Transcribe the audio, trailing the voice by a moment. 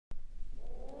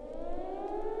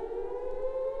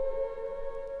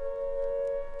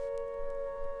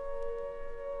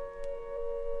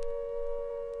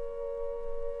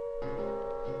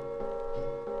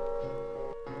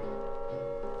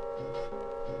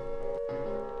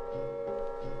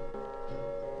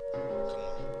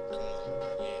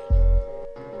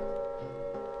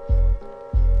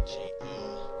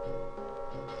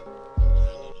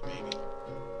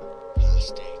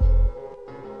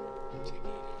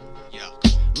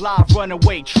live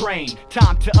runaway train.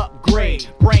 Time to upgrade,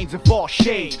 brains of all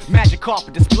shades. Magic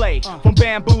carpet display, from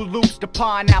bamboo loops to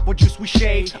pineapple juice we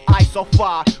shade. Ice or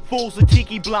fire, fools are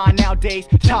tiki blind nowadays.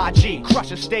 Todd G,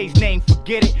 crush a stage name,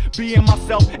 forget it. Being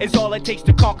myself is all it takes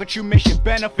to conquer true mission.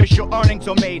 Beneficial earnings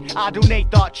are made. I donate,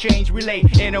 thought change,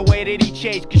 relate in a way that each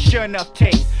age can sure enough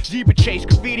taste. Zebra chase,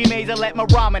 graffiti maze, I let my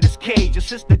rhyme in this cage.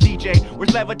 Assist the DJ, where's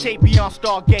levitate beyond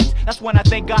stargates. That's when I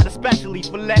thank God especially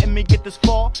for letting me get this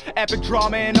far. Epic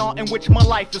drama and art in which my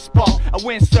life is sparked. I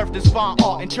windsurf this fine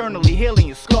art, internally healing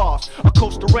your scars. A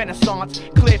coastal renaissance,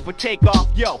 cleared for takeoff.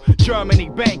 Yo, Germany,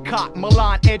 Bangkok,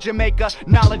 Milan, and Jamaica.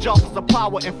 Knowledge offers a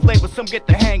power and flavor, some get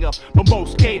the hang of, but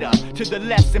most cater to the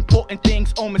less important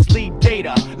things or mislead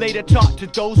data. Later taught to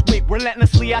those weak,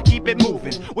 relentlessly I keep it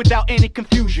moving without any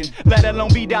confusion, let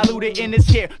alone be diluted in this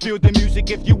here. Feel the music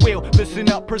if you will, listen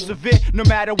up, persevere, no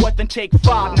matter what, then take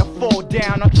 5, now fall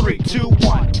down on 3, 2,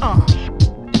 1.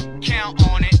 Count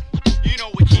on it, you know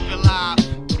we keep it live.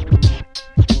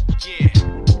 Yeah,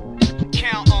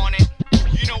 count on it,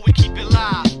 you know we keep it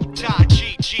live. Todd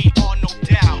G, all no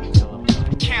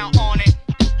doubt. Count on it,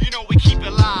 you know we keep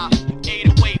it live.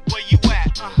 808, where you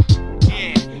at?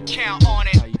 Yeah, count on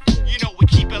it, you know we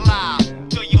keep it live.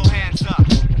 Throw your hands up,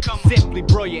 come on. Simply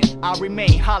brilliant, I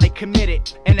remain highly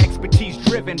committed and expertise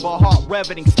driven by heart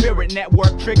riveting spirit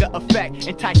network trigger effect.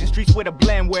 Enticing streets with a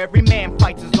blend where every man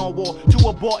fights his own war to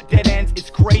abort dead ends. It's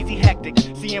crazy hectic,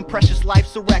 seeing precious life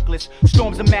so reckless.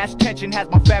 Storms of mass tension has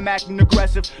my fam acting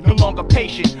aggressive, no longer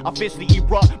patient. I fiercely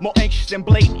erupt, more anxious and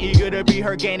blatant, eager to be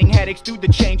heard, gaining headaches through the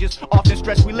changes, often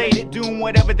stress related, doing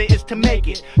whatever there is to make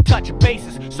it. Touch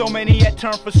bases, so many yet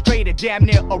turn frustrated, damn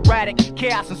near erratic.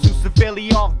 Chaos ensues,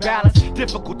 severely off balance.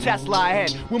 Difficult tests lie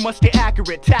ahead, we must stay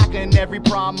accurate, tackling every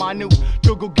problem minute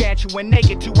to gargantuan,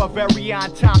 naked to our very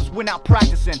own times. We're not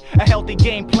practicing a healthy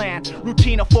game plan,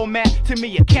 routine or format. To me,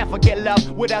 you can't forget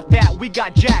love. Without that, we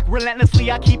got jack.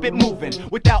 Relentlessly, I keep it moving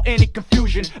without any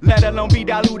confusion, let alone be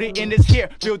diluted in this here.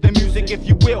 Feel the music if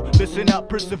you will, listen up,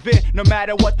 persevere, no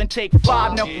matter what, then take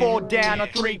 5, now fall down on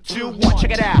 3, 2, 1.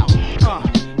 Check it out.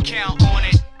 Count on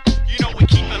it.